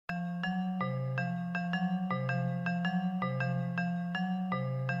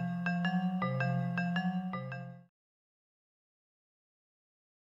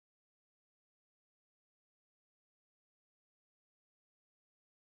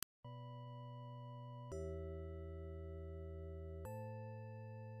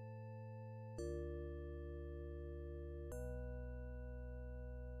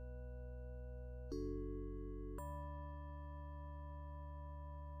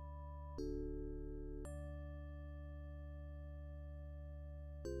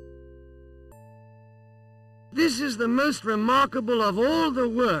This is the most remarkable of all the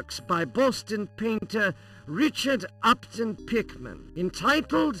works by Boston painter Richard Upton Pickman,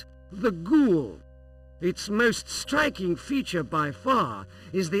 entitled The Ghoul. Its most striking feature by far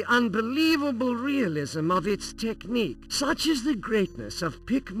is the unbelievable realism of its technique. Such is the greatness of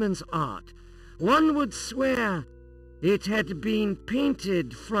Pickman's art, one would swear it had been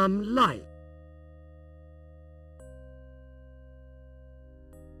painted from life.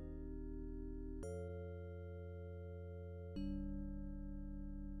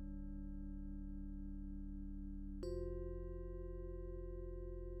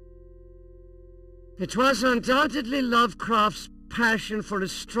 It was undoubtedly Lovecraft's passion for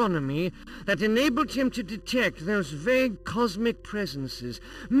astronomy that enabled him to detect those vague cosmic presences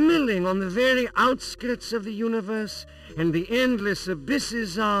milling on the very outskirts of the universe and the endless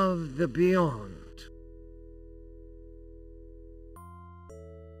abysses of the beyond.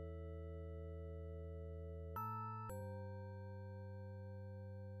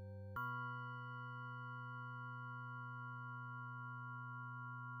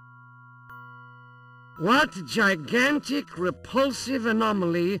 What gigantic, repulsive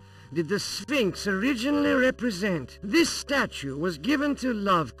anomaly did the Sphinx originally represent? This statue was given to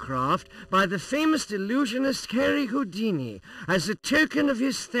Lovecraft by the famous illusionist Harry Houdini as a token of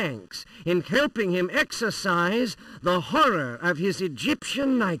his thanks in helping him exorcise the horror of his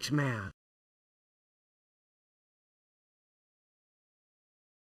Egyptian nightmare.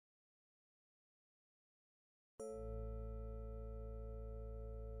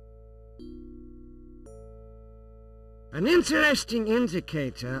 An interesting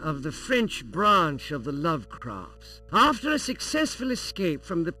indicator of the French branch of the Lovecrafts. After a successful escape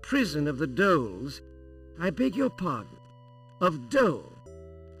from the prison of the Doles, of Dole,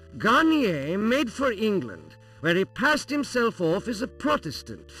 Garnier made for England, where he passed himself off as a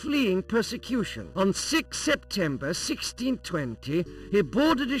Protestant fleeing persecution. On 6 September 1620, he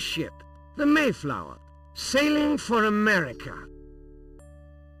boarded a ship, the Mayflower, sailing for America.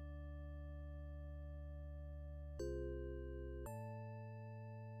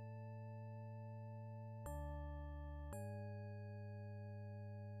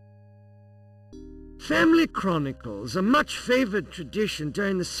 Family chronicles, a much favored tradition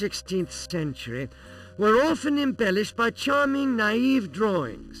during the 16th century, were often embellished by charming, naive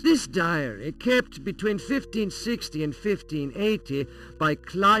drawings. This diary, kept between 1560 and 1580 by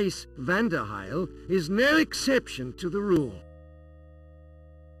Claes Vanderheil, is no exception to the rule.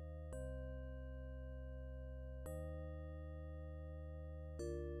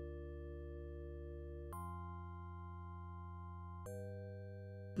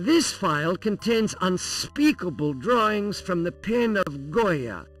 This file contains unspeakable drawings from the pen of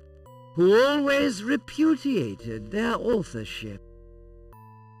Goya, who always repudiated their authorship.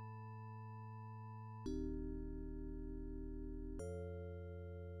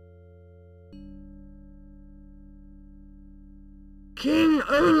 King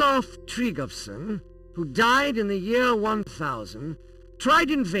Olaf Tryggvason, who died in the year 1000,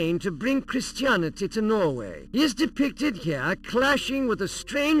 tried in vain to bring Christianity to Norway. He is depicted here clashing with a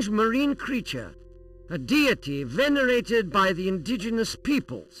strange marine creature, a deity venerated by the indigenous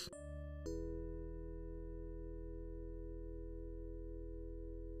peoples.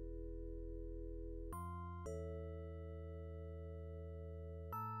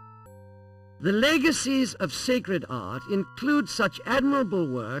 The legacies of sacred art include such admirable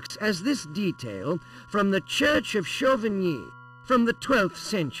works as this detail from the Church of Chauvigny, from the 12th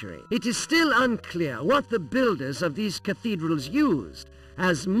century. It is still unclear what the builders of these cathedrals used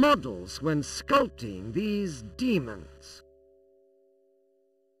as models when sculpting these demons.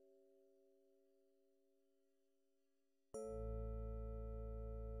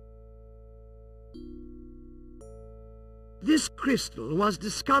 This crystal was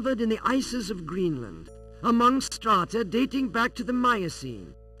discovered in the ices of Greenland, among strata dating back to the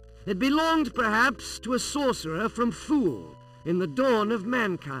Miocene. It belonged perhaps to a sorcerer from Thule, in the dawn of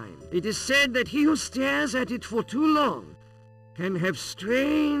mankind. It is said that he who stares at it for too long can have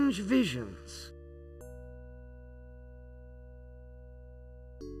strange visions.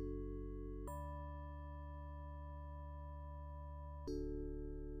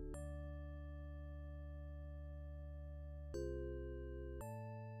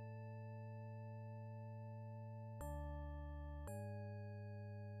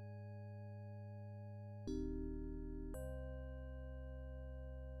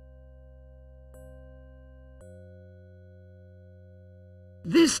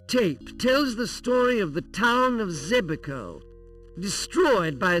 This tape tells the story of the town of Zebico,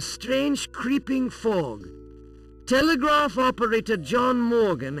 destroyed by a strange creeping fog. Telegraph operator John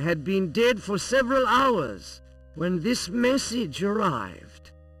Morgan had been dead for several hours. when this message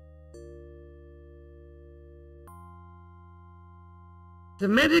arrived. The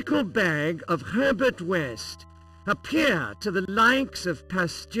medical bag of Herbert West appeared to the likes of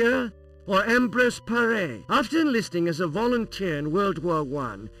Pasteur or Ambrose Paré. After enlisting as a volunteer in World War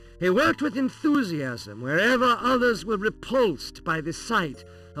I, he worked with enthusiasm wherever others were repulsed by the sight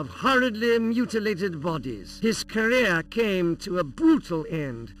of horridly mutilated bodies. His career came to a brutal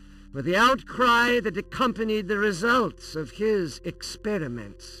end with the outcry that accompanied the results of his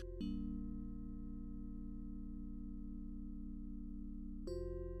experiments.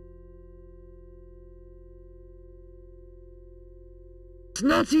 It's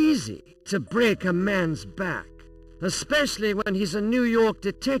not easy to break a man's back, especially when he's a New York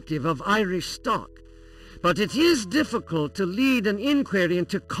detective of Irish stock. But it is difficult to lead an inquiry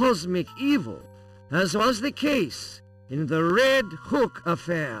into cosmic evil, as was the case in the Red Hook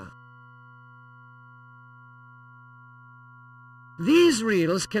affair. These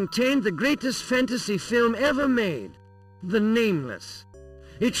reels contain the greatest fantasy film ever made, The Nameless.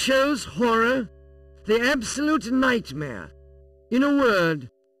 It shows horror, the absolute nightmare. In a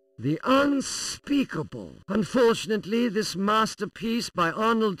word, the unspeakable. Unfortunately, this masterpiece by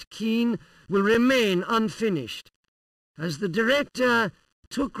Arnold Keene will remain unfinished, as the director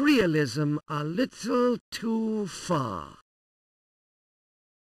took realism a little too far.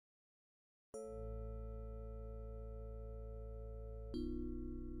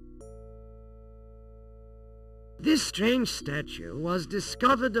 This strange statue was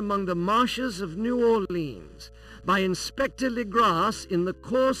discovered among the marshes of New Orleans by Inspector Legras in the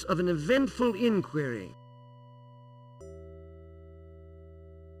course of an eventful inquiry.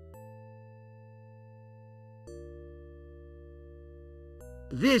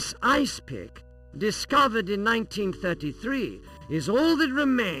 This ice pick, discovered in 1933, is all that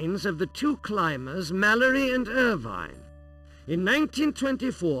remains of the two climbers, Mallory and Irvine. In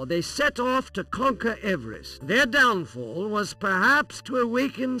 1924, they set off to conquer Everest. Their downfall was perhaps to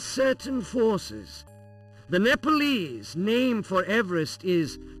awaken certain forces. The Nepalese name for Everest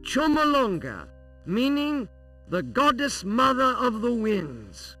is Chomolungma, meaning the goddess mother of the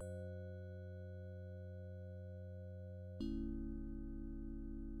winds.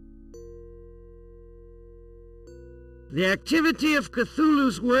 The activity of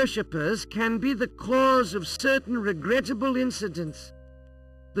Cthulhu's worshippers can be the cause of certain regrettable incidents.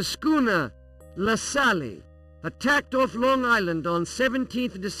 The schooner La Salle, attacked off Long Island on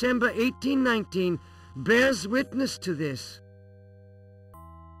 17th December 1819, bears witness to this.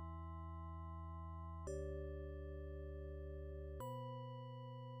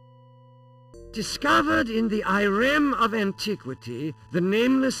 Discovered in the Irem of antiquity, the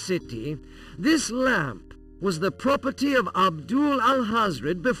nameless city, this lamp was the property of Abdul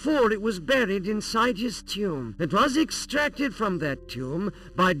al-Hazred before it was buried inside his tomb. It was extracted from that tomb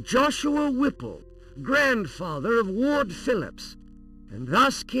by Joshua Whipple, grandfather of Ward Phillips, and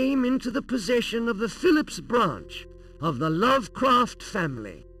thus came into the possession of the Phillips branch of the Lovecraft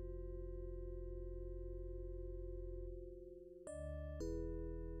family.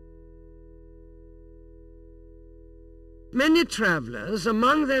 Many travelers,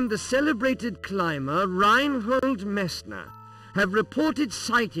 among them the celebrated climber Reinhold Messner, have reported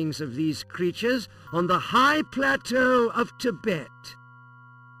sightings of these creatures on the high plateau of Tibet.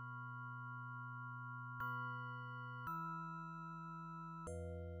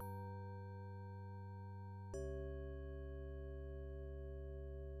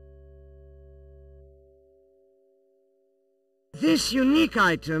 This unique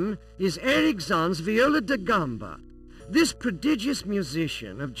item is Eric Zahn's viola da gamba. This prodigious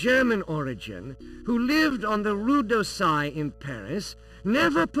musician of German origin, who lived on the Rue d'Orsay in Paris,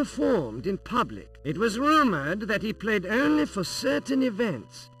 never performed in public. It was rumored that he played only for certain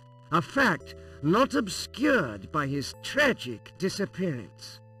events, a fact not obscured by his tragic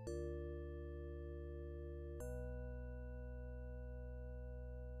disappearance.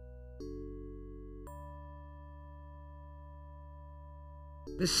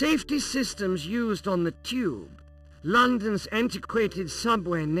 The safety systems used on the Tube, London's antiquated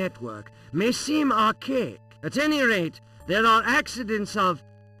subway network, may seem archaic. At any rate, there are accidents of,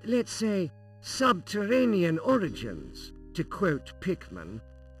 let's say, subterranean origins, to quote Pickman,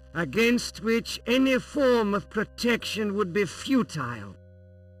 against which any form of protection would be futile.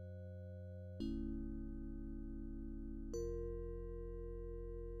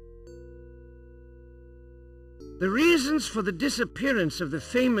 The reasons for the disappearance of the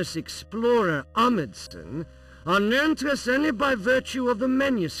famous explorer Amundsen are known to us only by virtue of the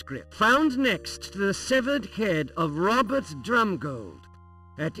manuscript found next to the severed head of Robert Drumgold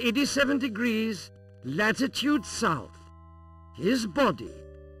at 87 degrees latitude south. His body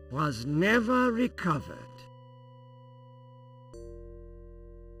was never recovered.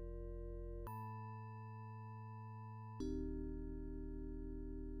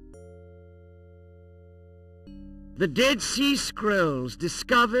 The Dead Sea Scrolls,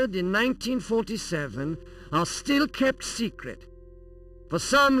 discovered in 1947, are still kept secret. For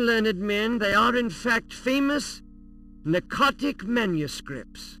some learned men, they are in fact famous narcotic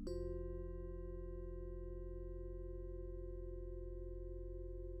manuscripts.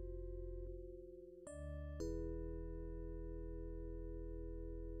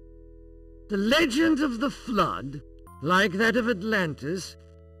 The legend of the flood, like that of Atlantis,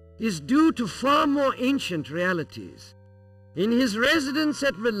 is due to far more ancient realities. In his residence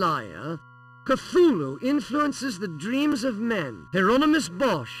at Relaya, Cthulhu influences the dreams of men. Hieronymus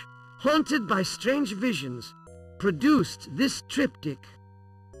Bosch, haunted by strange visions, produced this triptych.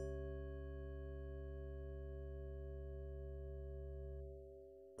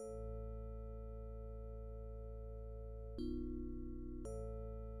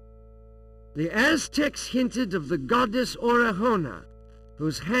 The Aztecs hinted of the goddess Orihona,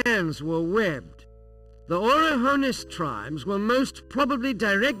 whose hands were webbed. The Orihonis tribes were most probably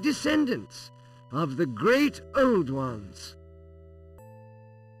direct descendants of the great Old Ones.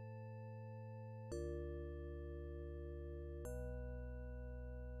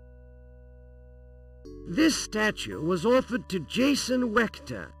 This statue was offered to Jason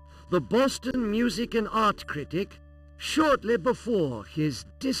Wechter, the Boston music and art critic, shortly before his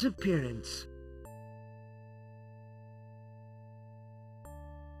disappearance.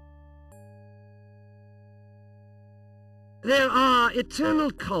 There are eternal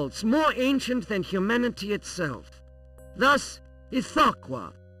cults more ancient than humanity itself. Thus,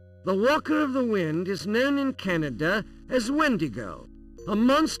 Ithaqua, the Walker of the Wind, is known in Canada as Wendigo, a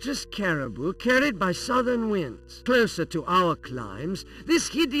monstrous caribou carried by southern winds. Closer to our climes, this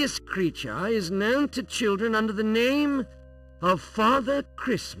hideous creature is known to children under the name of Father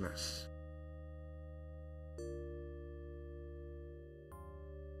Christmas.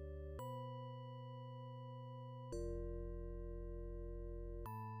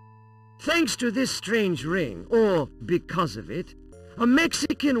 Thanks to this strange ring, or because of it, a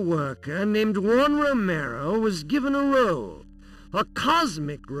Mexican worker named Juan Romero was given a role, a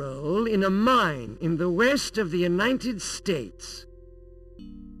cosmic role in a mine in the west of the United States.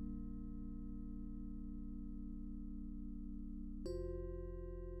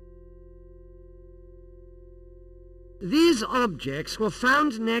 These objects were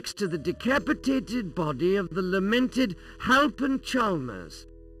found next to the decapitated body of the lamented Halpin Chalmers.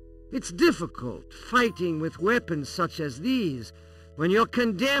 It's difficult fighting with weapons such as these when you're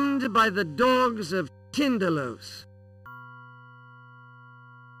condemned by the dogs of Tindalos.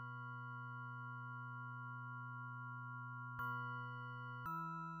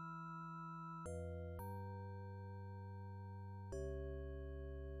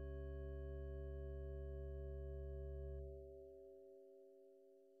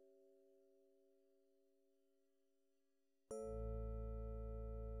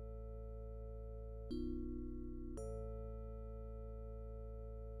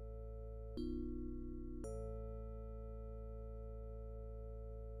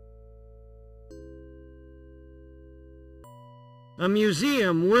 A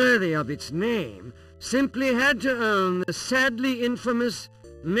museum worthy of its name simply had to own the sadly infamous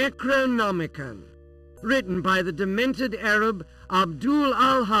Necronomicon, written by the demented Arab Abdul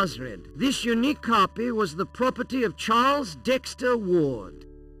al-Hazred. This unique copy was the property of Charles Dexter Ward.